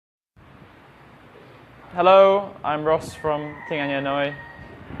Hello, I'm Ross from Tiếng Anh Nghe Nói.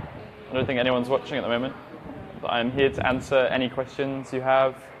 I don't think anyone's watching at the moment, but I'm here to answer any questions you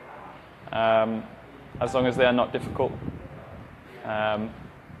have, as long as they are not difficult.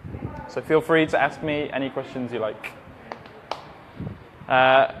 So feel free to ask me any questions you like.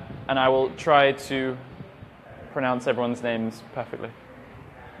 And I will try to pronounce everyone's names perfectly.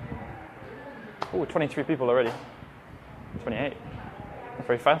 Oh, 23 people already. 28. That's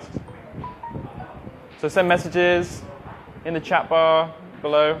very fast. So send messages in the chat bar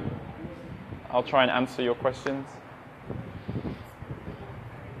below. I'll try and answer your questions.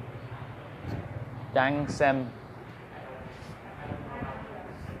 Đang xem.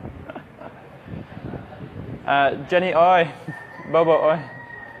 Jenny ơi, Bobo ơi,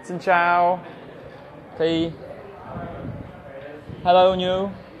 xin chào. Thi. Hello Như.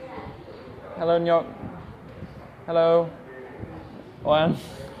 Hello Nhật. Hello. Oan.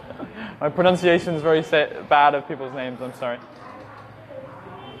 My pronunciation is very bad of people's names, I'm sorry.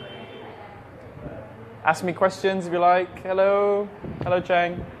 Ask me questions if you like. Hello. Hello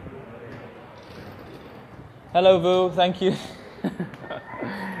Chang. Hello Vu, thank you.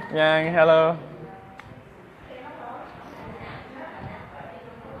 Yang, hello.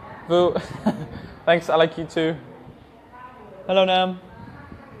 Vu, thanks, I like you too. Hello Nam.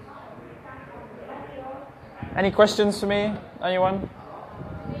 Any questions for me? Anyone?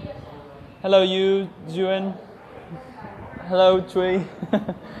 Hello you, Juan. Hello Tui.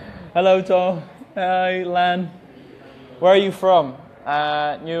 Hello To. Hi Lan. Where are you from?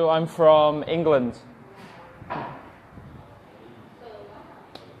 New, I'm from England.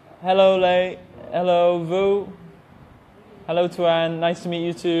 Hello Lei. Hello Vu. Hello Tuan. Nice to meet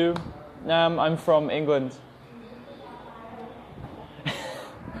you too. Nam, I'm from England.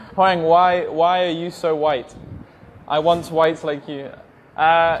 Hoang, why are you so white? I want white like you.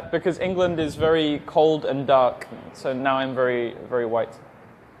 Because England is very cold and dark, so now I'm very, very white.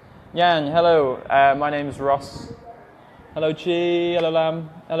 Yan, hello. My name's Ross. Hello Chi. Hello Lam.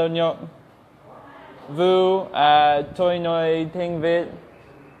 Hello Nhok. Vu. Tôi nói tiếng Việt.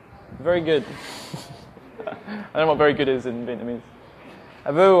 Very good. I don't know what very good is in Vietnamese.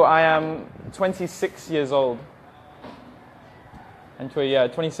 Vu, I am 26 years old. And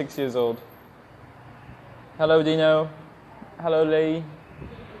 26 years old. Hello Dino. Hello Lee.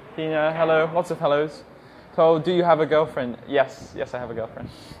 Tina, hello. Lots of hellos. So, do you have a girlfriend? Yes, I have a girlfriend.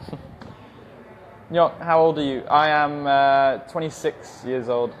 Nhok, how old are you? I am 26 years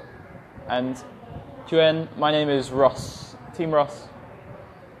old. And Juan, my name is Ross. Team Ross.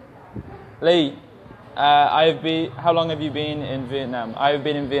 Lee, how long have you been in Vietnam? I have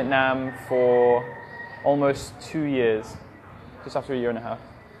been in Vietnam for almost 2 years. Just after a year and a half.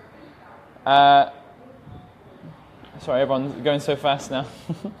 Sorry, everyone's going so fast now.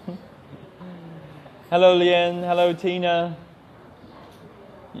 Hello, Lien. Hello, Tina.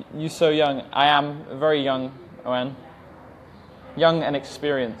 You're so young. I am very young, Owen. Young and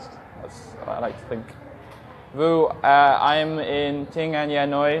experienced. That's what I like to think. Vu, I'm in Tiếng Anh Nghe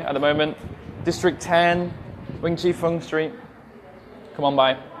Nói at the moment. District 10, Wing Chi Fung Street. Come on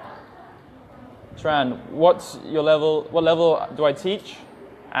by. Tran, what's your level? What level do I teach?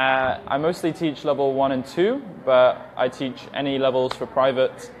 I mostly teach level 1 and 2, but I teach any levels for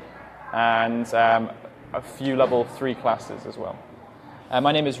private and a few level 3 classes as well.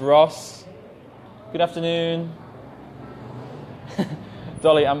 My name is Ross. Good afternoon.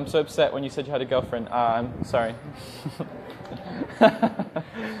 Dolly, I'm so upset when you said you had a girlfriend. I'm sorry.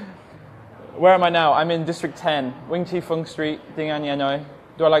 Where am I now? I'm in District 10, Wing Chi Fung Street, Tiếng Anh Nghe Nói.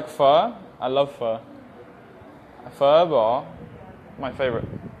 Do I like pho? I love pho. Pho bò, my favorite.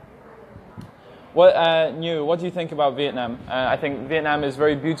 What do you think about Vietnam? I think Vietnam is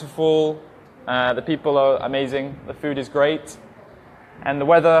very beautiful. The people are amazing. The food is great, and the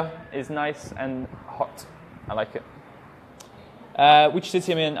weather is nice and hot. I like it. Which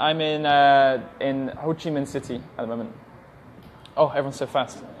city am I in? I'm in Ho Chi Minh City at the moment. Oh, everyone's so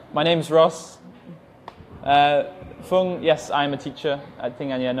fast. My name's Ross. Phương, yes, I'm a teacher at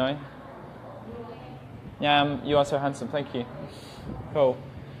Tiếng Anh Nghe Nói. Nham, you are so handsome. Thank you. Cool.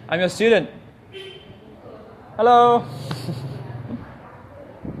 I'm your student. Hello.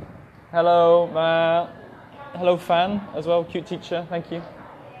 Hello, hello Fan as well. Cute teacher. Thank you.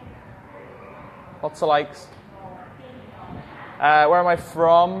 Lots of likes. Where am I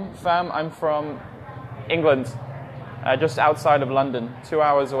from, fam? I'm from England, just outside of London, 2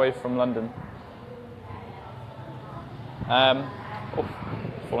 hours away from London.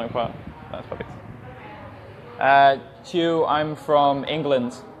 Falling apart. That's perfect. Chiu, I'm from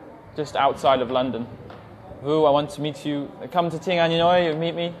England, just outside of London. Vu, I want to meet you. Come to Tiếng Anh Nghe Nói,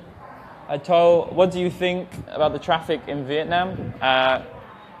 meet me. Toh, what do you think about the traffic in Vietnam?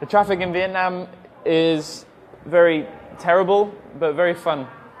 The traffic in Vietnam is very terrible, but very fun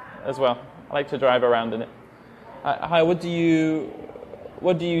as well. I like to drive around in it. Hi, what do you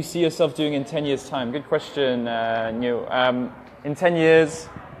see yourself doing in 10 years' time? Good question, New. In 10 years,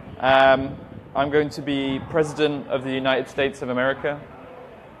 I'm going to be President of the United States of America,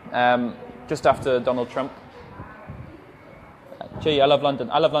 just after Donald Trump. Gee, I love London.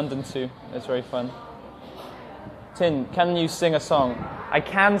 I love London too. It's very fun. Tin, can you sing a song? I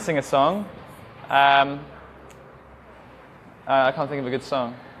can sing a song. I can't think of a good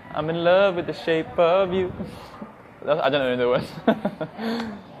song. I'm in love with the shape of you. I don't know the words.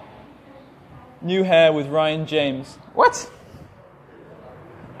 New hair with Ryan James. What?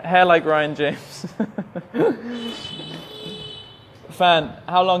 Hair like Ryan James. Fan,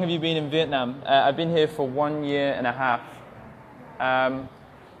 how long have you been in Vietnam? I've been here for 1 year and a half.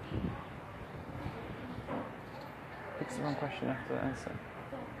 It's the wrong question after the answer.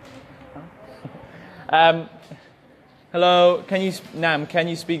 Hello, Nam, can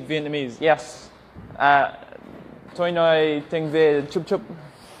you speak Vietnamese? Yes. Tôi nói tiếng Việt chút chút.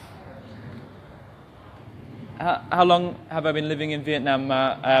 How long have I been living in Vietnam?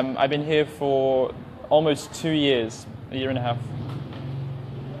 I've been here for almost 2 years, a year and a half.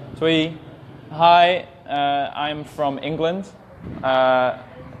 Tui, hi, I'm from England.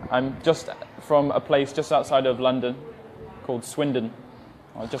 I'm just from a place just outside of London called Swindon,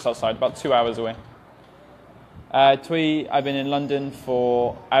 or just outside, about 2 hours away. Tui, I've been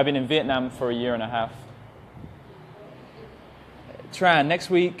in Vietnam for a year and a half. Tran, next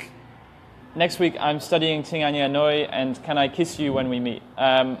week I'm studying Tiếng Anh Nghe Nói, and can I kiss you when we meet?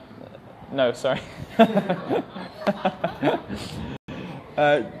 No, sorry.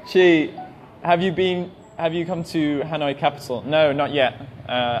 Chi, have you come to Hanoi capital? No, not yet.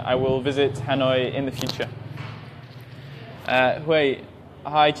 I will visit Hanoi in the future. Hui,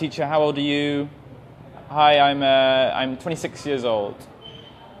 hi teacher, how old are you? Hi, I'm 26 years old.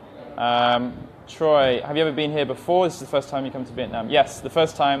 Troy, have you ever been here before? This is the first time you come to Vietnam. Yes, the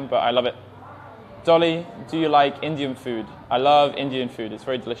first time, but I love it. Dolly, do you like Indian food? I love Indian food. It's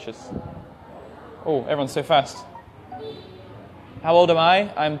very delicious. Oh, everyone's so fast. How old am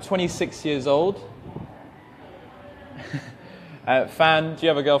I? I'm 26 years old. Fan, do you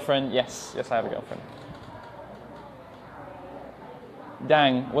have a girlfriend? Yes, I have a girlfriend.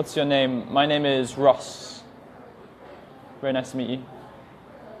 Dang, what's your name? My name is Ross. Very nice to meet you.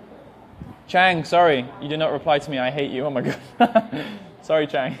 Chang, sorry, you did not reply to me. I hate you. Oh my god. Sorry,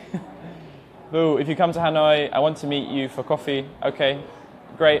 Chang. Boo, if you come to Hanoi, I want to meet you for coffee. Okay,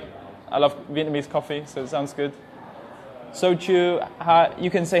 great. I love Vietnamese coffee, so it sounds good. So Chu, you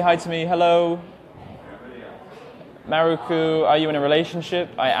can say hi to me. Hello. Maruku, are you in a relationship?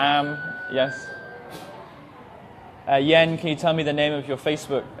 I am, yes. Yen, can you tell me the name of your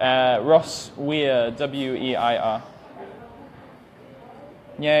Facebook? Ross Weir, W-E-I-R.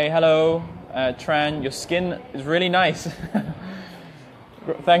 Yay, hello. Tran, your skin is really nice.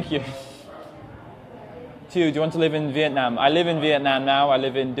 Thank you. Two, do you want to live in Vietnam? I live in Vietnam now. I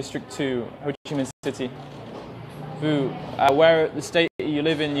live in District 2, Ho Chi Minh City. Vu, where the state you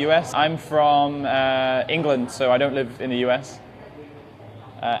live in the US? I'm from England, so I don't live in the US.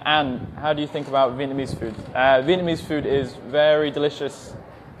 Anne, how do you think about Vietnamese food? Vietnamese food is very delicious,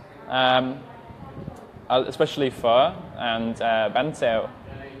 especially pho and bánh xèo.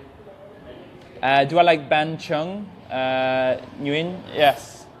 Do I like bánh chưng? Nguyễn?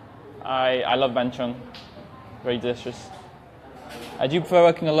 Yes, I love bánh chưng. Very delicious. Do you prefer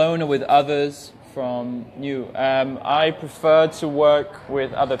working alone or with others? From you, I prefer to work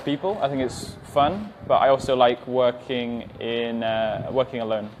with other people. I think it's fun, but I also like working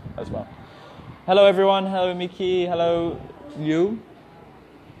alone as well. Hello everyone. Hello Miki. Hello you.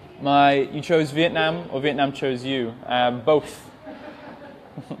 You chose Vietnam or Vietnam chose you? Both.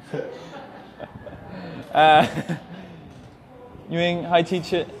 Nguyen, hi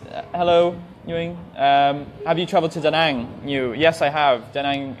teacher. Hello. Nguyen. Have you traveled to Da Nang? Yes, I have. Da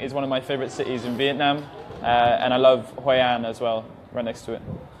Nang is one of my favorite cities in Vietnam, and I love Hoi An as well, right next to it.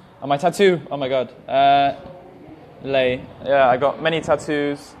 And my tattoo, oh my god. Lei. Yeah, I got many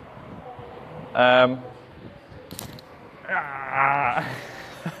tattoos. I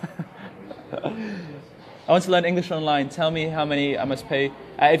want to learn English online. Tell me how many I must pay.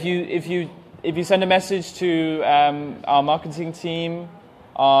 If you send a message to our marketing team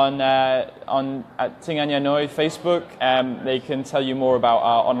at Tiếng Anh Nghe Nói Facebook, they can tell you more about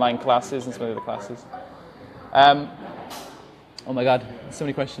our online classes and some of the classes. Oh my god, so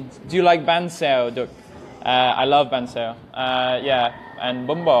many questions. Do you like bánh xèo, Duc? I love bánh xèo. Yeah, and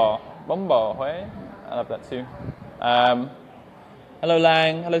bún bò. bóng bò Huế. I love that too. Hello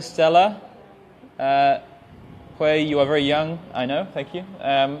Lang, hello Stella. Huế, you are very young, I know, thank you.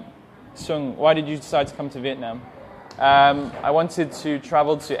 Sung, why did you decide to come to Vietnam? I wanted to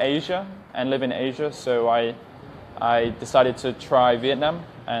travel to Asia and live in Asia, so I decided to try Vietnam,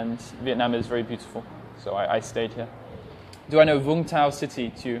 and Vietnam is very beautiful, so I stayed here. Do I know Vung Tau City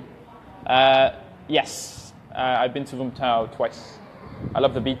too? Yes, I've been to Vung Tau twice. I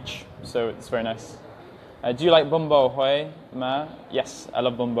love the beach, so it's very nice. Do you like Bum Bo Huế Ma? Yes, I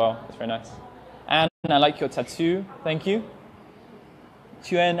love Bum Bo, it's very nice. And I like your tattoo, thank you.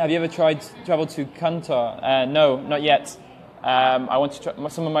 Tuen, have you ever tried to travel to Kantar? No, not yet. I want to try,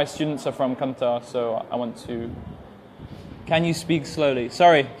 some of my students are from Kantar, so I want to... Can you speak slowly?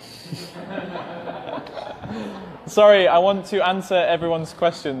 Sorry. Sorry, I want to answer everyone's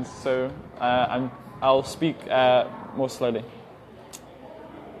questions, so I'll speak more slowly.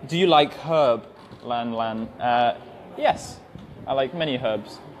 Do you like herb, Lan? Yes, I like many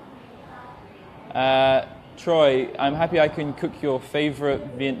herbs. Troy, I'm happy I can cook your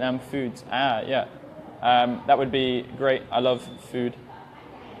favorite Vietnam foods. Yeah. That would be great. I love food.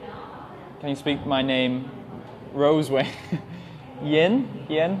 Can you speak my name? Roseway. Yen?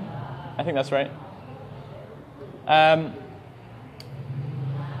 I think that's right.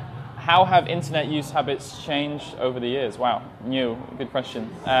 How have internet use habits changed over the years? Wow, good question.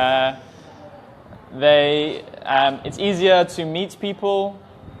 It's easier to meet people,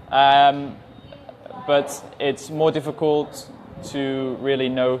 but it's more difficult to really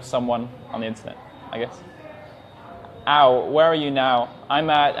know someone on the internet, I guess. Where are you now? I'm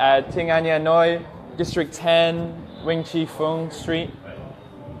at Tiếng Anh Nghe Nói, District 10, Wing Chi Fung Street.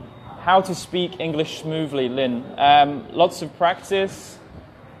 How to speak English smoothly, Lin? Lots of practice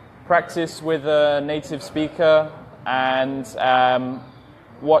with a native speaker, and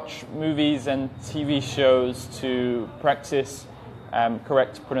watch movies and TV shows to practice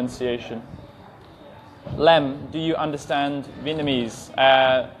correct pronunciation. Lem, do you understand Vietnamese?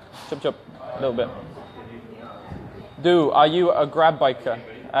 Chup, a little bit. Are you a grab biker?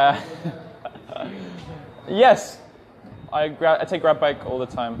 Yes, I take grab bike all the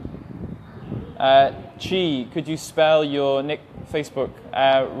time. Chi, could you spell your Facebook?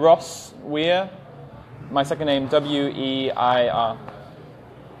 Ross Weir, my second name, Weir.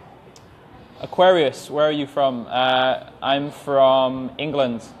 Aquarius, where are you from? I'm from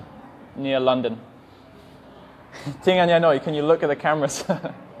England, near London. Tiếng Anh Nghe Nói, can you look at the cameras?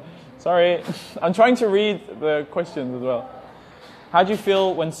 Sorry, I'm trying to read the questions as well. How do you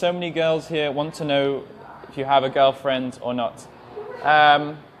feel when so many girls here want to know if you have a girlfriend or not?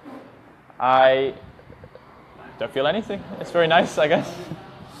 I don't feel anything. It's very nice, I guess.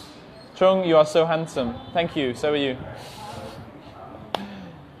 Chung, you are so handsome. Thank you, so are you.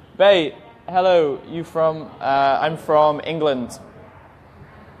 Bay, hello, I'm from England.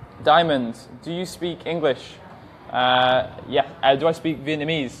 Diamond, do you speak English? Yeah. Do I speak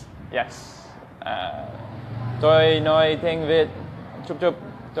Vietnamese? Yes. Tôi nói tiếng Việt. Chúc.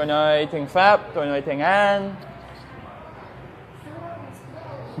 Tôi nói tiếng Pháp. Tôi nói tiếng Anh.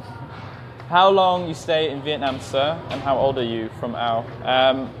 How long you stay in Vietnam, sir? And how old are you from Ao?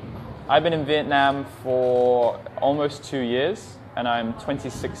 I've been in Vietnam for almost 2 years, and I'm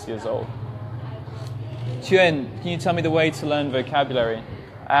 26 years old. Tuen, can you tell me the way to learn vocabulary?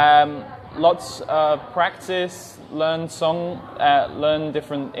 Lots of practice, learn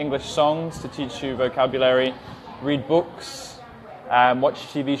different English songs to teach you vocabulary, read books, watch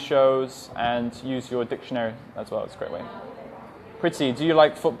TV shows, and use your dictionary as well. It's a great way. Pretty, do you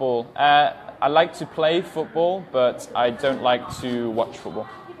like football? I like to play football, but I don't like to watch football.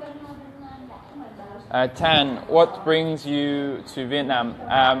 Tan, what brings you to Vietnam?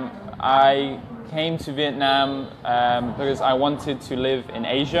 I came to Vietnam because I wanted to live in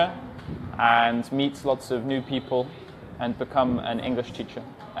Asia and meet lots of new people and become an English teacher.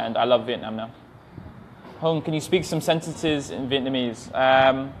 And I love Vietnam now. Hong, can you speak some sentences in Vietnamese?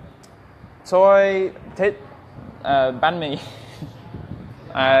 Tôi thích bánh mì.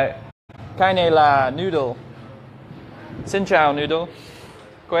 Cái này là noodle. Xin chào noodle.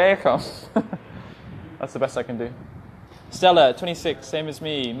 Khỏe không? That's the best I can do. Stella, 26, same as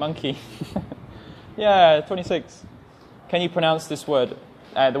me. Monkey. Yeah, 26. Can you pronounce this word?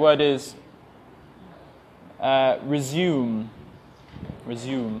 The word is resume.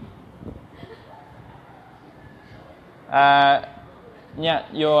 Resume. Yeah,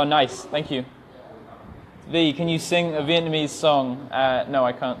 you're nice. Thank you. V, can you sing a Vietnamese song? No,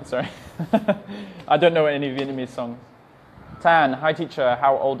 I can't, sorry. I don't know any Vietnamese songs. Tan, hi teacher,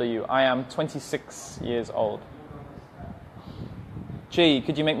 how old are you? I am 26 years old. G,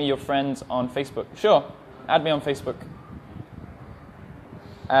 could you make me your friend on Facebook? Sure, add me on Facebook.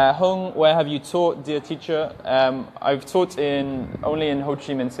 Hung, where have you taught, dear teacher? I've taught only in Ho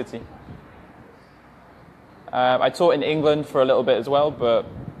Chi Minh City. I taught in England for a little bit as well, but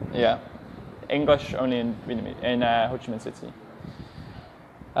yeah, English only in Ho Chi Minh City.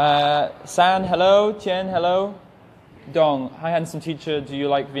 San, hello. Tien, hello. Dong, hi handsome teacher, do you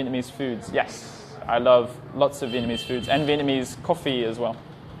like Vietnamese foods? Yes, I love lots of Vietnamese foods and Vietnamese coffee as well.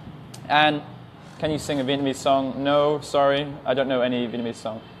 And can you sing a Vietnamese song? No, sorry, I don't know any Vietnamese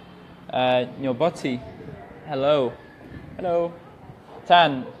song. Nyo Boti, hello. Hello.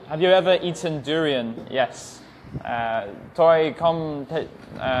 Tan, have you ever eaten durian? Yes. Tôi không thích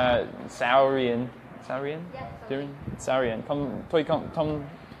Saurian. Saurian? Durian? Saurian. Tôi không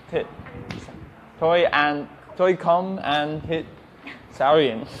thích. Tôi không ăn thịt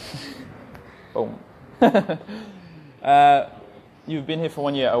Saurian. Boom. You've been here for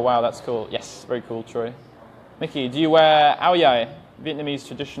 1 year. Oh wow, that's cool. Yes, very cool, Troy. Mickey, do you wear áo dài, Vietnamese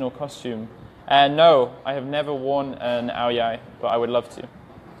traditional costume? No, I have never worn an áo dài, but I would love to.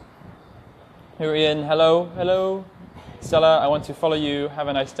 Hurian, hello, hello. Stella, I want to follow you. Have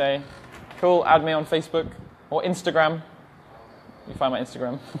a nice day. Cool, add me on Facebook or Instagram. You find my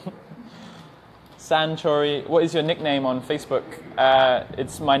Instagram. San Chori, what is your nickname on Facebook?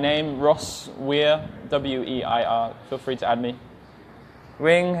 It's my name, Ross Weir, W-E-I-R. Feel free to add me.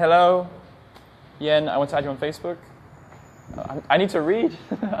 Ring, hello. Yen, I want to add you on Facebook. I need to read.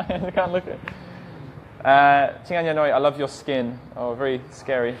 I can't look at it. Tiếng Anh Nghe Nói, I love your skin. Oh, very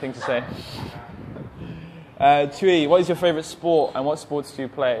scary thing to say. Tui, what is your favorite sport and what sports do you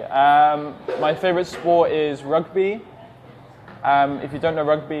play? My favorite sport is rugby. If you don't know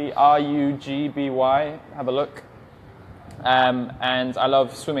rugby, R-U-G-B-Y, have a look. And I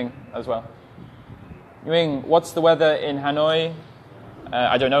love swimming as well. Yuing, what's the weather in Hanoi?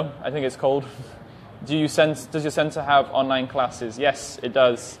 I don't know. I think it's cold. Does your center have online classes? Yes, it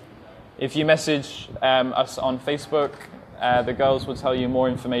does. If you message us on Facebook, the girls will tell you more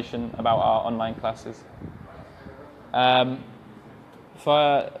information about our online classes.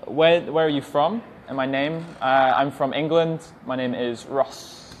 Where are you from? And my name? I'm from England. My name is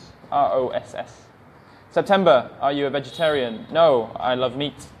Ross. R-O-S-S. September, are you a vegetarian? No, I love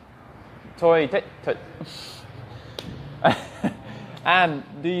meat. Toi tit tut. And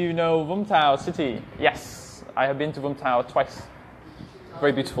do you know Vũng Tàu City? Yes, I have been to Vũng Tàu twice.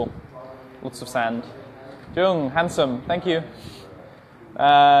 Very beautiful. Lots of sand. Jung, handsome, thank you.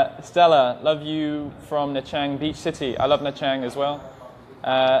 Stella, love you from Nha Trang Beach City. I love Nha Trang as well.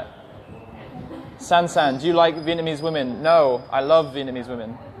 San, do you like Vietnamese women? No, I love Vietnamese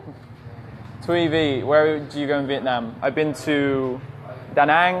women. Thuy V, where do you go in Vietnam? I've been to Da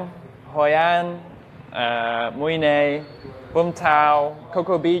Nang, Hoi An, Mui Ne, Vũng Tàu,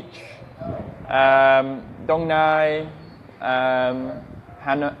 Coco Beach, Dong Nai,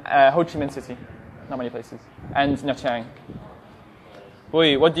 Ho Chi Minh City. Not many places. And Nha Trang.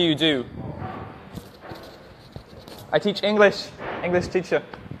 Boy, what do you do? I teach English. English teacher.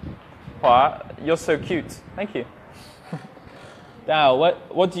 Wow, you're so cute. Thank you. Now,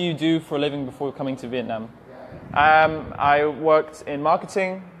 what do you do for a living before coming to Vietnam? I worked in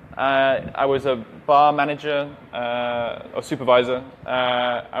marketing. I was a bar manager or supervisor.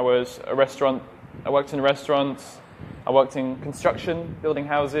 I worked in restaurants. I worked in construction, building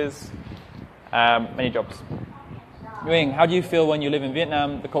houses, many jobs. Yuing, how do you feel when you live in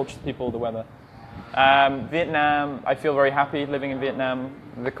Vietnam, the culture, the people, the weather? Vietnam, I feel very happy living in Vietnam.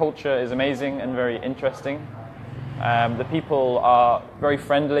 The culture is amazing and very interesting. The people are very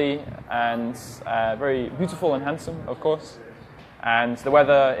friendly and very beautiful and handsome, of course. And the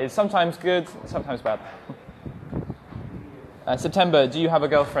weather is sometimes good, sometimes bad. September, do you have a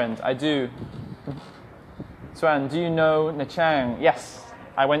girlfriend? I do. Xuan, do you know Nha Trang? Yes,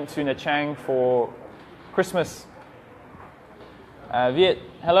 I went to Nha Trang for Christmas. Viet,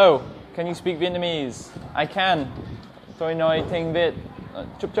 hello. Can you speak Vietnamese? I can. Tôi nói tiếng Việt.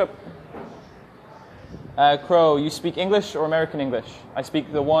 Chup chup. Crow, you speak English or American English? I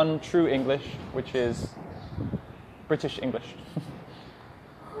speak the one true English, which is British English.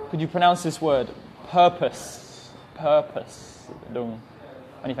 Could you pronounce this word? Purpose. Purpose. Dung.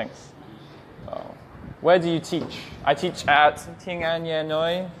 Many thanks. Oh. Where do you teach? I teach at Tiếng Anh Nghe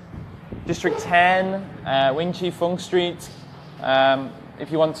Nói, District 10, Wing Chi Fung Street.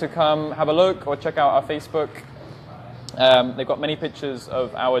 If you want to come have a look or check out our Facebook, they've got many pictures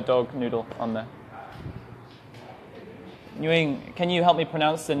of our dog Noodle on there. Nguyen, can you help me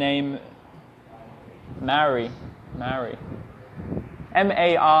pronounce the name Mary? Mary.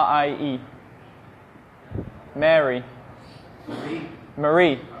 M-A-R-I-E. Mary.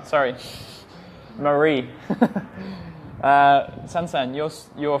 Marie, sorry. Marie. Sansan,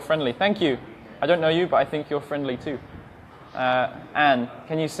 you're friendly. Thank you. I don't know you, but I think you're friendly too. Anne,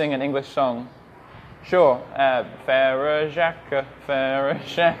 can you sing an English song? Sure. Faire Jacques,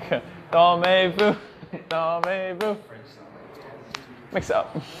 dormez-vous, dormez-vous. Mix it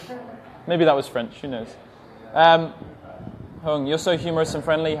up. Maybe that was French, who knows. Hung, you're so humorous and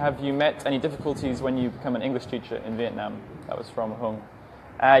friendly. Have you met any difficulties when you become an English teacher in Vietnam? That was from Hung.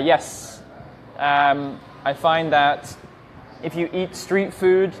 Yes. I find that if you eat street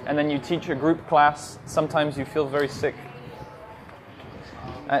food and then you teach a group class, sometimes you feel very sick.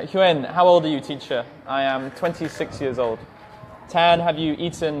 Huen, how old are you, teacher? I am 26 years old. Tan, have you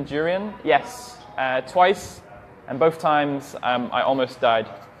eaten durian? Yes, twice, and both times I almost died.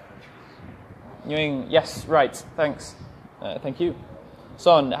 Yuing, yes, right, thanks. Thank you.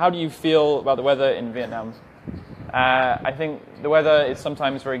 Son, how do you feel about the weather in Vietnam? I think the weather is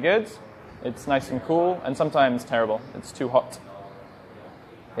sometimes very good. It's nice and cool, and sometimes terrible. It's too hot.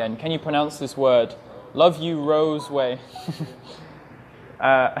 Again, can you pronounce this word? Love you, Rose Way.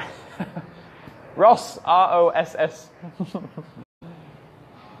 Ross, R-O-S-S.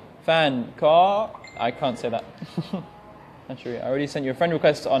 Fan, car. I can't say that. Actually, I already sent you a friend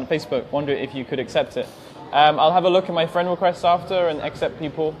request on Facebook. Wonder if you could accept it. I'll have a look at my friend requests after and accept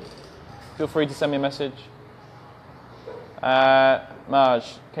people. Feel free to send me a message. Maj,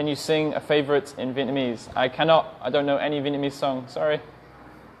 can you sing a favorite in Vietnamese? I cannot. I don't know any Vietnamese song. Sorry.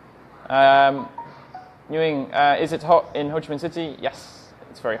 Nguyen, is it hot in Ho Chi Minh City? Yes,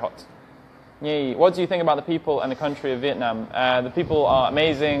 it's very hot. Nhi, what do you think about the people and the country of Vietnam? The people are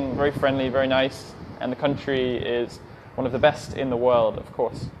amazing, very friendly, very nice, and the country is one of the best in the world, of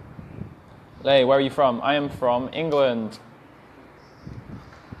course. Lei, where are you from? I am from England.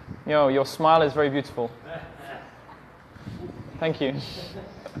 Yo, your smile is very beautiful. Thank you.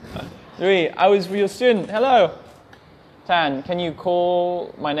 Louis, I was your student. Hello. Tan, can you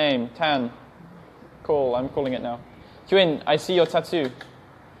call my name? Tan. Call. I'm calling it now. Huyn, I see your tattoo.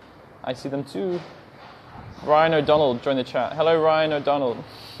 I see them too. Ryan O'Donnell joined the chat. Hello, Ryan O'Donnell.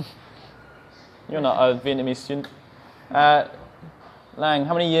 You're not a Vietnamese student. Lang,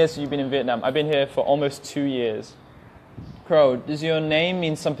 how many years have you been in Vietnam? I've been here for almost 2 years. Crow, does your name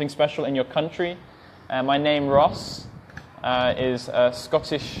mean something special in your country? My name, Ross, is a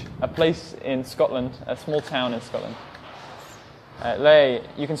place in Scotland, a small town in Scotland. Lei,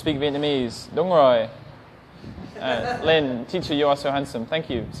 you can speak Vietnamese. Đúng rồi. Lin, teacher, you are so handsome. Thank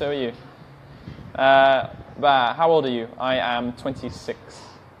you. So are you. Ba, how old are you? I am 26.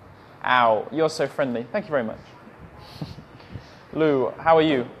 Ow, you're so friendly. Thank you very much. Lou, how are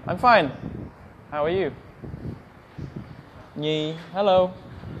you? I'm fine. How are you? Nhi, hello.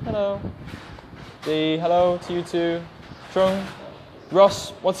 Hello. Dee, hello to you too. Trung,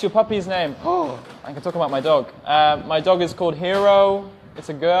 Ross, what's your puppy's name? Oh, I can talk about my dog. My dog is called Hero. It's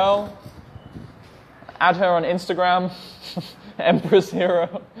a girl. Add her on Instagram. Empress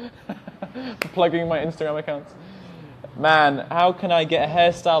Hero. Plugging my Instagram accounts. Man, how can I get a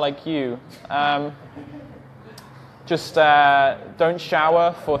hairstyle like you? Just don't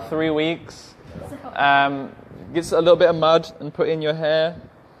shower for 3 weeks. Get a little bit of mud and put in your hair.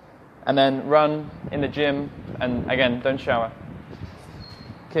 And then run in the gym. And again, don't shower.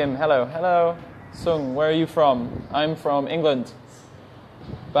 Kim, hello. Hello. Sung, where are you from? I'm from England.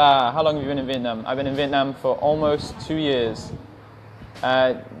 Ba, how long have you been in Vietnam? I've been in Vietnam for almost 2 years.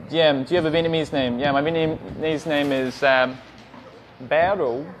 Diem, do you have a Vietnamese name? Yeah, my Vietnamese name is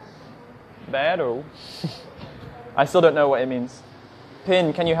Baro. Baro. I still don't know what it means.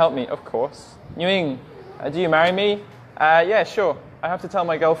 Pin, can you help me? Of course. Nguyen, do you marry me? Yeah, sure. I have to tell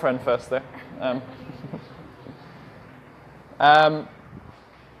my girlfriend first, though.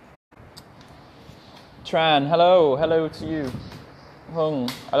 Tran, hello. Hello to you. Hung,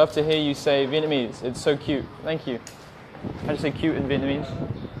 I love to hear you say Vietnamese. It's so cute. Thank you. How do you say cute in Vietnamese?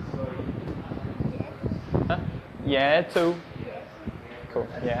 Huh? Yeah, too. Cool.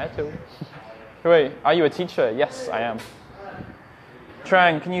 Yeah, too. Wait, are you a teacher? Yes, I am.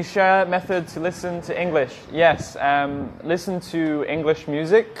 Trang, can you share method to listen to English? Yes, listen to English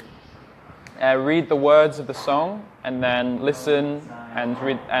music, read the words of the song, and then listen and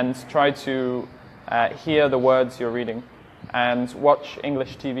read and try to hear the words you're reading, and watch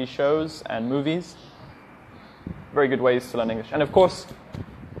English TV shows and movies. Very good ways to learn English. And of course,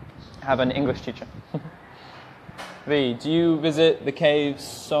 have an English teacher. V, do you visit the cave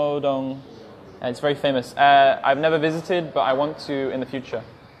Sodong? It's very famous. I've never visited, but I want to in the future.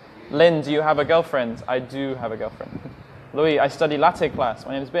 Lynn, do you have a girlfriend? I do have a girlfriend. Louis, I study latte class.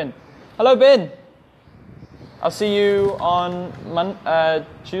 My name is Bin. Hello, Bin. I'll see you on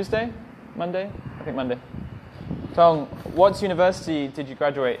Tuesday? Monday? I think Monday. Tong, what university did you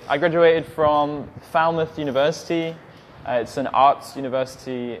graduate? I graduated from Falmouth University. It's an arts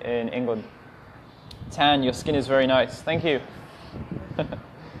university in England. Tan, your skin is very nice. Thank you.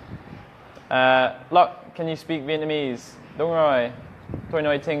 Look, can you speak Vietnamese? Đúng rồi. Tôi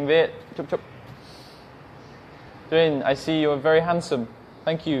nói tiếng Việt. Chúc chúc. Duyên, I see you're very handsome.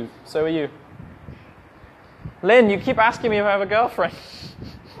 Thank you. So are you. Lynn, you keep asking me if I have a girlfriend.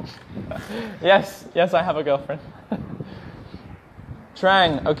 Yes, I have a girlfriend.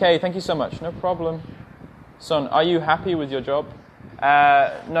 Trang, okay, thank you so much. No problem. Son, are you happy with your job?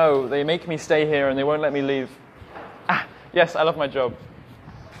 No, they make me stay here and they won't let me leave. Yes, I love my job.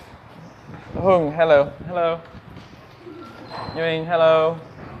 Hung, hello. Hello. Nguyen, hello.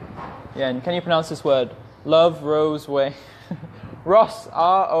 Yen, can you pronounce this word? Love, Rose, way. Ross,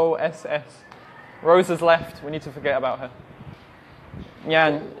 R-O-S-S. Rose has left. We need to forget about her.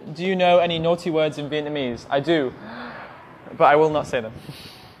 Nhan, do you know any naughty words in Vietnamese? I do, but I will not say them.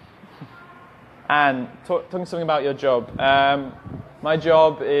 And talking something about your job. My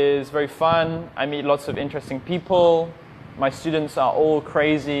job is very fun. I meet lots of interesting people. My students are all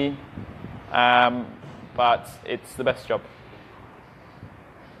crazy, but it's the best job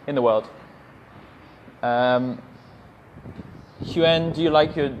in the world. Huen, do you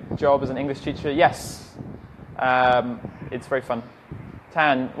like your job as an English teacher? Yes. It's very fun.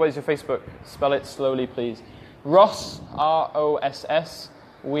 Tan, what is your Facebook? Spell it slowly, please. Ross, R-O-S-S.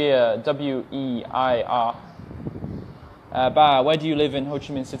 Weir, W-E-I-R. Ba, where do you live in Ho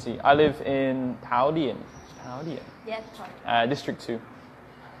Chi Minh City? I live in Thao Dien. Yes, District 2.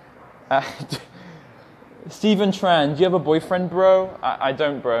 Stephen Tran, do you have a boyfriend, bro? I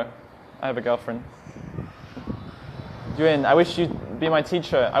don't, bro. I have a girlfriend. Yuan, I wish you'd be my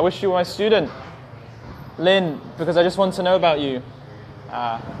teacher. I wish you were my student. Lynn, because I just want to know about you.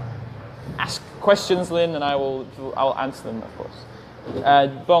 Ask questions, Lynn, and I'll answer them, of course.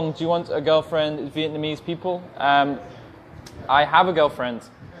 Bong, do you want a girlfriend? Vietnamese people? I have a girlfriend.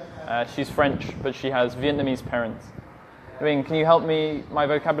 She's French, but she has Vietnamese parents. I mean, can you help my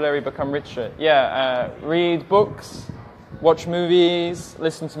vocabulary become richer? Yeah, read books, watch movies,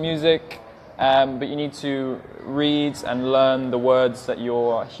 listen to music, but you need to read and learn the words that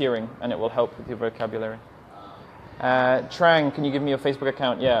you're hearing, and it will help with your vocabulary. Trang, can you give me your Facebook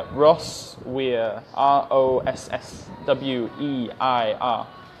account? Yeah, Ross Weir, R-O-S-S-W-E-I-R.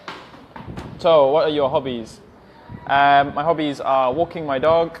 So, what are your hobbies? My hobbies are walking my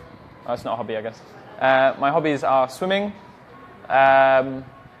dog. Oh, it's not a hobby, I guess. My hobbies are swimming. That's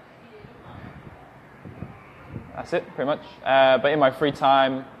it, pretty much. But in my free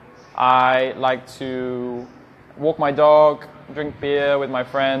time, I like to walk my dog, drink beer with my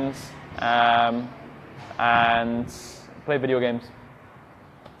friends, and play video games.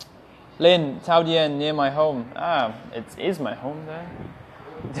 Lynn, Thao Dien, near my home. It is my home there.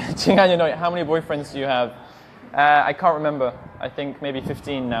 Tiếng Anh Nghe Nói, how many boyfriends do you have? I can't remember. I think maybe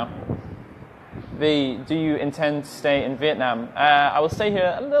 15 now. V, do you intend to stay in Vietnam? I will stay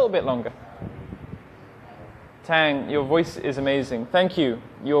here a little bit longer. Tang, your voice is amazing. Thank you.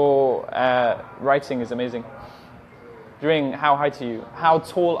 Your writing is amazing. During, how high are you? How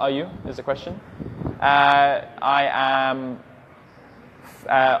tall are you, is the question. I am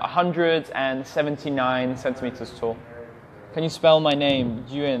 179 centimeters tall. Can you spell my name?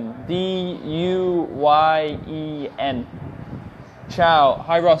 Duyen. D-U-Y-E-N. Ciao.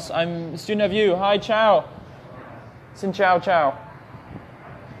 Hi, Ross. I'm a student of you. Hi, Ciao. Xin chào, Ciao.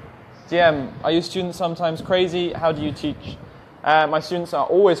 DM, are your students sometimes crazy? How do you teach? My students are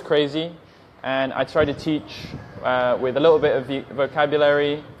always crazy, and I try to teach with a little bit of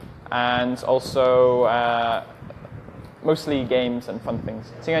vocabulary and also mostly games and fun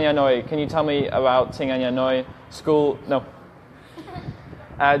things. Tiếng Anh Nghe Nói, can you tell me about Tiếng Anh Nghe Nói? School? No.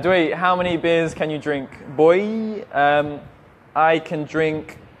 Dui, how many beers can you drink? Boy, I can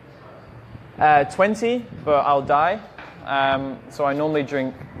drink 20, but I'll die. So I normally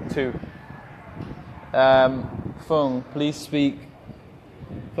drink 2. Phương, please speak.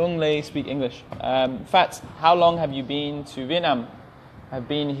 Phương Lei, speak English. Fats, how long have you been to Vietnam? I've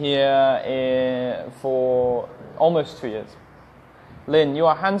been here for almost 2 years. Lynn, you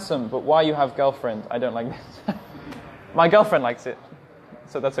are handsome, but why you have girlfriend? I don't like this. My girlfriend likes it,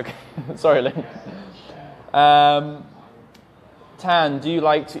 so that's okay. Sorry, Lynn. Tan, do you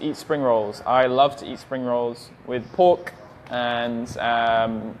like to eat spring rolls? I love to eat spring rolls with pork and a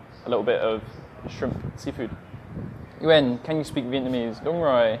little bit of shrimp, seafood. Yuen, can you speak Vietnamese? Đúng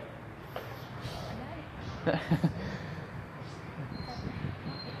rồi.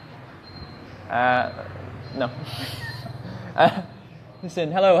 No.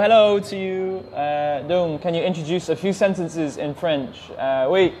 Listen, hello to you. Donc, can you introduce a few sentences in French?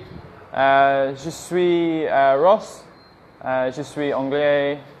 Oui. Je suis Ross. Je suis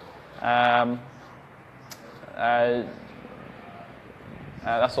anglais.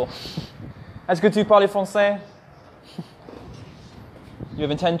 That's all. Est-ce que tu parles français? You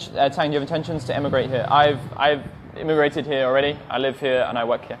have Tang, you have intentions to immigrate here. I've immigrated here already. I live here and I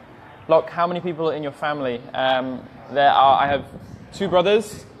work here. Locke, how many people in your family? I have 2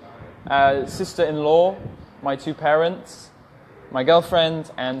 brothers, sister-in-law, my 2 parents, my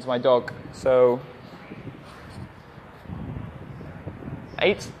girlfriend, and my dog. So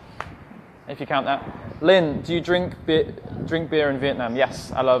 8, if you count that. Lynn, do you drink beer in Vietnam?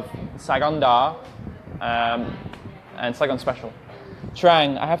 Yes, I love Saigon Da and Saigon Special.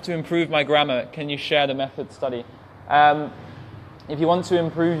 Trang, I have to improve my grammar. Can you share the method study? If you want to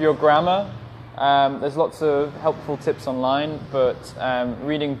improve your grammar, there's lots of helpful tips online, but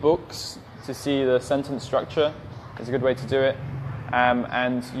reading books to see the sentence structure is a good way to do it,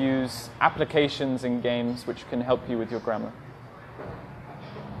 and use applications in games which can help you with your grammar.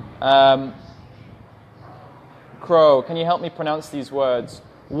 Crow, can you help me pronounce these words?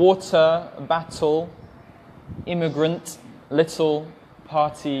 Water, battle, immigrant, little,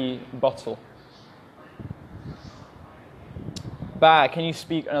 party, bottle. Ba, can you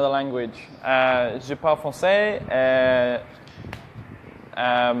speak another language? Je parle français.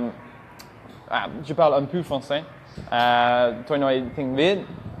 Je parle un peu français. Tôi nói tiếng Việt.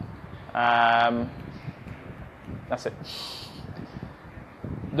 That's it.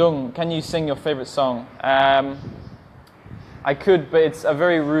 Dung, can you sing your favorite song? I could, but it's a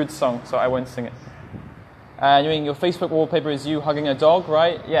very rude song, so I won't sing it. Your Facebook wallpaper is you hugging a dog,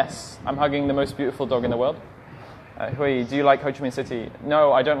 right? Yes, I'm hugging the most beautiful dog in the world. Hui, do you like Ho Chi Minh City?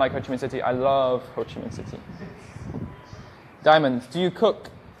 No, I don't like Ho Chi Minh City. I love Ho Chi Minh City. Diamond, do you cook?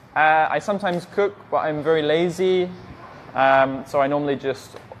 I sometimes cook, but I'm very lazy, so I normally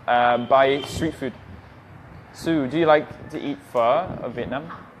just buy street food. Sue, do you like to eat phở of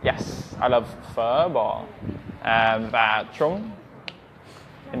Vietnam? Yes, I love phở bò và trung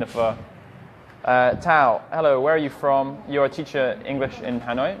in the phở. Tao, hello, where are you from? You're a teacher English in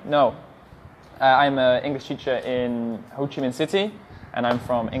Hanoi? No. I'm an English teacher in Ho Chi Minh City, and I'm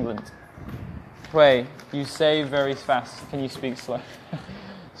from England. Hui, you say very fast. Can you speak slow?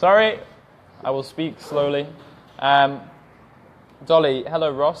 Sorry, I will speak slowly. Dolly,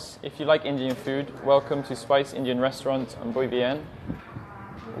 hello Ross. If you like Indian food, welcome to Spice Indian Restaurant on Bui Bien.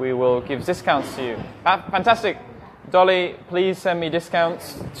 We will give discounts to you. Fantastic. Dolly, please send me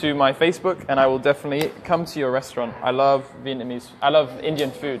discounts to my Facebook, and I will definitely come to your restaurant. I love Indian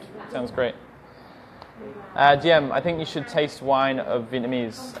food. Sounds great. Diem, I think you should taste wine of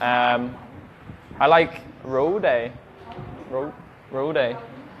Vietnamese. I like Rode.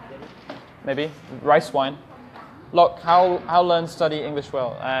 Maybe rice wine. Look, how learn study English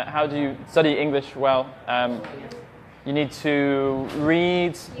well? How do you study English well? You need to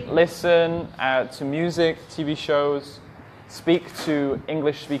read, listen to music, TV shows, speak to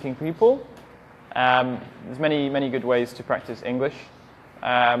English-speaking people. There's many good ways to practice English,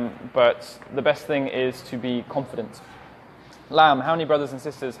 but the best thing is to be confident. Lam, how many brothers and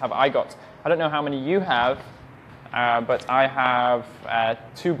sisters have I got? I don't know how many you have, but I have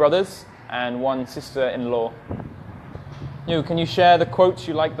 2 brothers and 1 sister-in-law. You, can you share the quote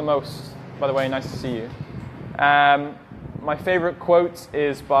you like the most? By the way, nice to see you. My favorite quote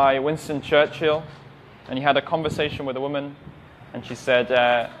is by Winston Churchill, and he had a conversation with a woman, and she said,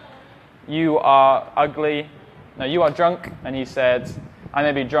 you are ugly, no, you are drunk, and he said, I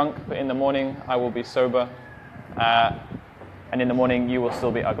may be drunk, but in the morning I will be sober, and in the morning you will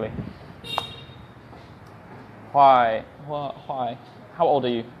still be ugly. Why? How old are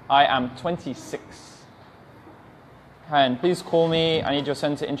you? I am 26. And please call me. I need your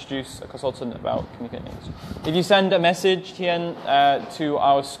son to introduce a consultant about communicating English. If you send a message, Tien, to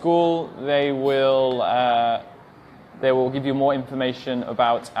our school, they will give you more information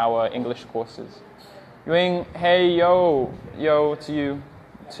about our English courses. Yuing, hey, yo to you,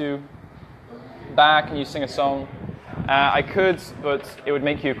 too. Ba, can you sing a song? I could, but it would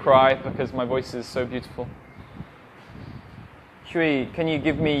make you cry because my voice is so beautiful. Shui, can you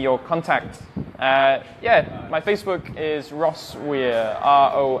give me your contact? Yeah, my Facebook is Ross Weir,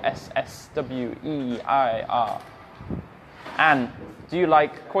 Rossweir. Anne, do you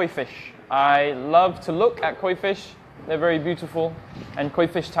like koi fish? I love to look at koi fish. They're very beautiful, and koi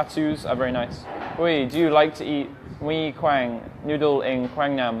fish tattoos are very nice. Hui, do you like to eat mui quang, noodle in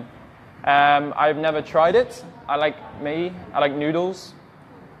Quang Nam? I've never tried it. I like noodles,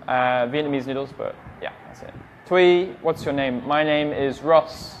 Vietnamese noodles, but Yeah, that's it. Thuy, what's your name? My name is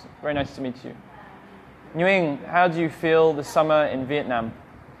Ross. Very nice to meet you. Nguyễn, how do you feel the summer in Vietnam?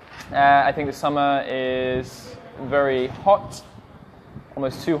 I think the summer is very hot,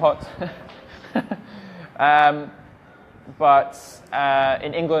 almost too hot. But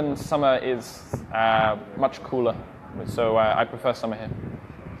in England, summer is much cooler, so I prefer summer here.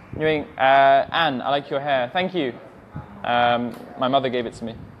 Nguyễn, Anne, I like your hair. Thank you. My mother gave it to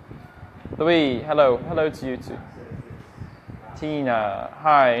me. Louis, hello. Hello to you too. Tina,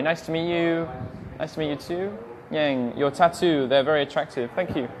 hi. Nice to meet you. Nice to meet you too. Yang, your tattoo, they're very attractive.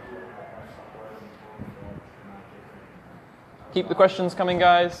 Thank you. Keep the questions coming,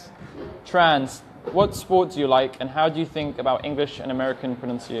 guys. Trans, what sport do you like and how do you think about English and American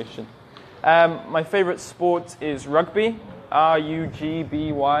pronunciation? My favorite sport is rugby,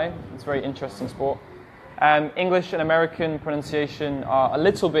 R-U-G-B-Y. It's a very interesting sport. English and American pronunciation are a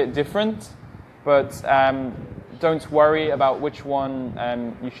little bit different, but don't worry about which one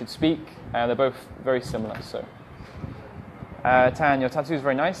you should speak. They're both very similar. So, Tan, your tattoo is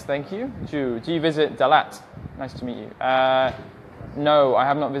very nice. Thank you. Ju, do you visit Dalat? Nice to meet you. No, I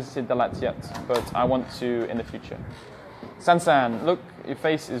have not visited Dalat yet, but I want to in the future. Sansan, look, your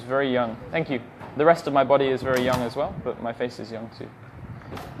face is very young. Thank you. The rest of my body is very young as well, but my face is young too.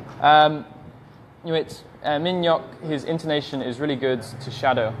 Min Yok, his intonation is really good to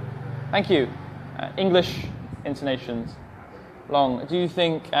shadow. Thank you. English intonations. Long, do you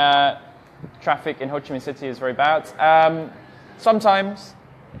think traffic in Ho Chi Minh City is very bad? Sometimes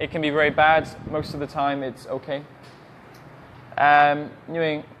it can be very bad. Most of the time it's okay.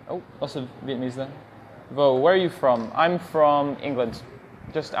 Oh, lots of Vietnamese there. Vo, where are you from? I'm from England,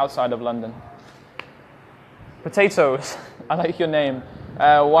 just outside of London. Potatoes, I like your name.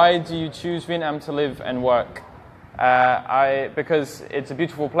 Why do you choose Vietnam to live and work? Because it's a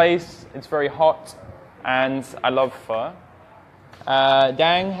beautiful place, it's very hot, and I love pho.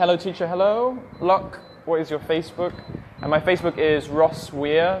 Dang, hello teacher, hello. Luck, what is your Facebook? And my Facebook is Ross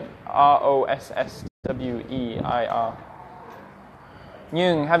Weir, R-O-S-S-W-E-I-R.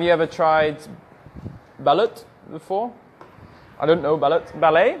 Nhung, have you ever tried ballet before? I don't know ballet.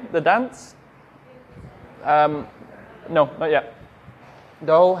 Ballet, the dance? No, not yet.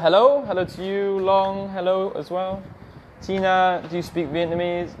 Do, hello. Hello to you. Long, hello as well. Tina, do you speak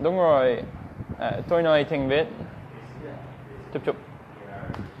Vietnamese? Đúng rồi. Tôi nói tiếng Việt. Chup chup.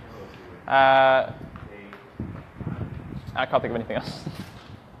 I can't think of anything else.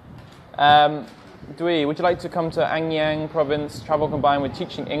 Dui, would you like to come to An Giang province, travel combined with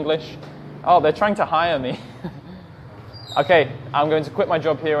teaching English? Oh, they're trying to hire me. Okay, I'm going to quit my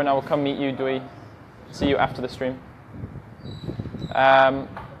job here and I will come meet you, Dui. See you after the stream. Huynh,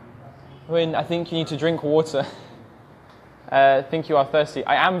 I think you need to drink water. Think you are thirsty.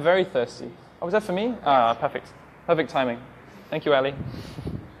 I am very thirsty. Oh, was that for me? Ah, perfect. Perfect timing. Thank you, Ali.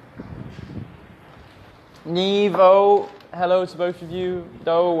 Nevo, hello to both of you.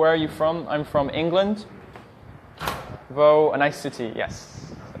 Do, where are you from? I'm from England. Vo, a nice city,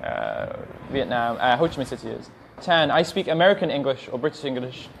 yes. Vietnam, Ho Chi Minh City is. Tan, I speak American English or British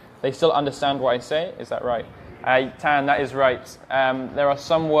English. They still understand what I say, is that right? Tan, that is right. There are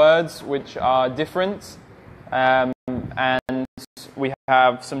some words which are different, and we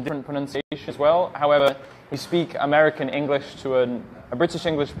have some different pronunciation as well. However, we speak American English to a British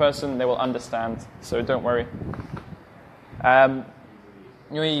English person, they will understand, so don't worry.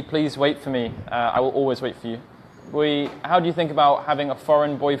 Nui, please wait for me. I will always wait for you. How do you think about having a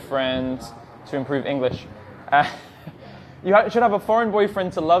foreign boyfriend to improve English? You should have a foreign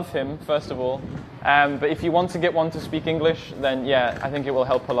boyfriend to love him, first of all. But if you want to get one to speak English, then yeah, I think it will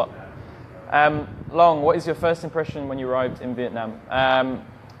help a lot. Long, what is your first impression when you arrived in Vietnam?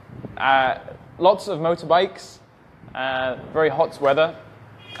 Lots of motorbikes, very hot weather,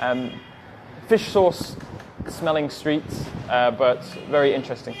 fish sauce smelling streets, but very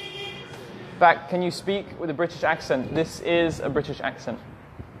interesting. Back, can you speak with a British accent? This is a British accent.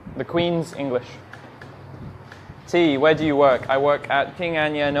 The Queen's English. T, where do you work? I work at Tiếng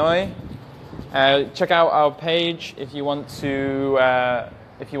Anh Nghe Nói. Check out our page if you want to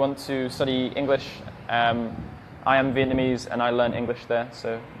study English. I am Vietnamese and I learn English there,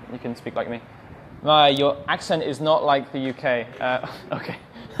 so you can speak like me. Your accent is not like the UK. Okay.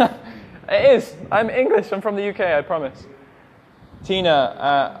 It is. I'm English. I'm from the UK, I promise.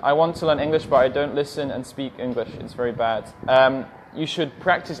 Tina, I want to learn English, but I don't listen and speak English. It's very bad. You should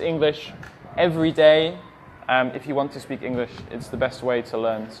practice English every day. If you want to speak English, it's the best way to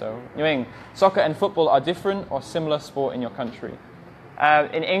learn. So, Nguyễn, soccer and football are different or similar sport in your country?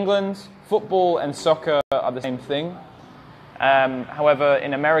 In England, football and soccer are the same thing. However,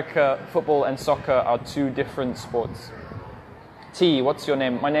 in America, football and soccer are two different sports. T, what's your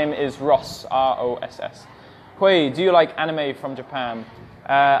name? My name is Ross, R-O-S-S. Hui, do you like anime from Japan?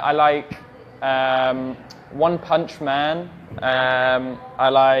 I like One Punch Man. I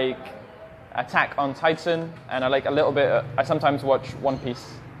like Attack on Titan, and I like a little bit. I sometimes watch One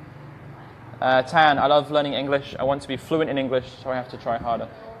Piece. Tan, I love learning English. I want to be fluent in English, so I have to try harder.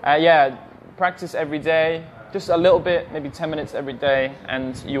 Yeah, practice every day, just a little bit, maybe 10 minutes every day,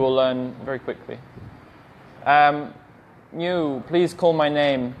 and you will learn very quickly. New, please call my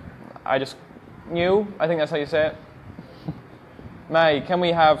name. New, I think that's how you say it. May, can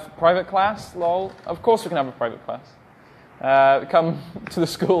we have private class? Lol. Of course we can have a private class. Come to the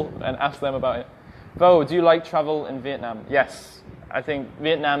school and ask them about it. Vo, do you like travel in Vietnam? Yes. I think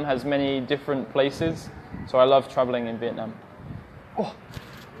Vietnam has many different places, so I love traveling in Vietnam. Oh.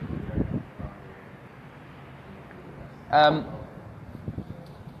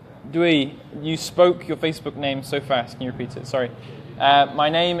 Dui, you spoke your Facebook name so fast. Can you repeat it? Sorry. My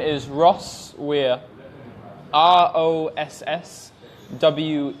name is Ross Weir. R-O-S-S-W-E-I-R.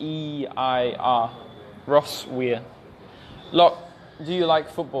 Ross Weir. Look, do you like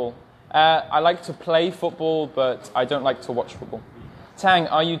football? I like to play football, but I don't like to watch football. Tang,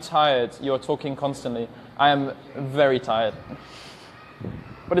 are you tired? You're talking constantly. I am very tired.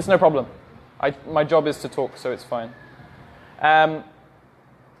 But it's no problem. My job is to talk, so it's fine.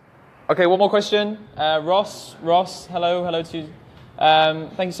 Okay, one more question. Ross, hello to you.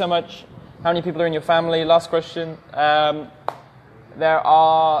 Thank you so much. How many people are in your family? Last question. I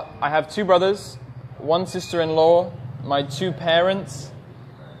have 2 brothers, 1 sister-in-law, my 2 parents,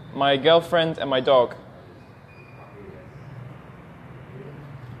 my girlfriend, and my dog.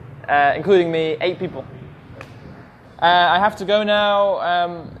 Including me, 8 people. I have to go now.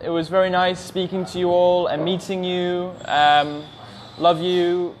 It was very nice speaking to you all and meeting you. Love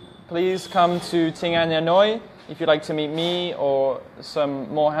you. Please come to Tiếng Anh Nghe Nói if you'd like to meet me or some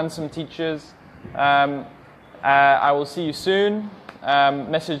more handsome teachers. I will see you soon.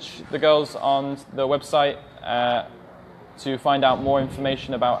 Message the girls on the website to find out more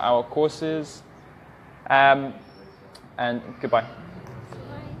information about our courses. And goodbye.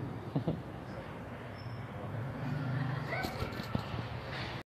 Bye.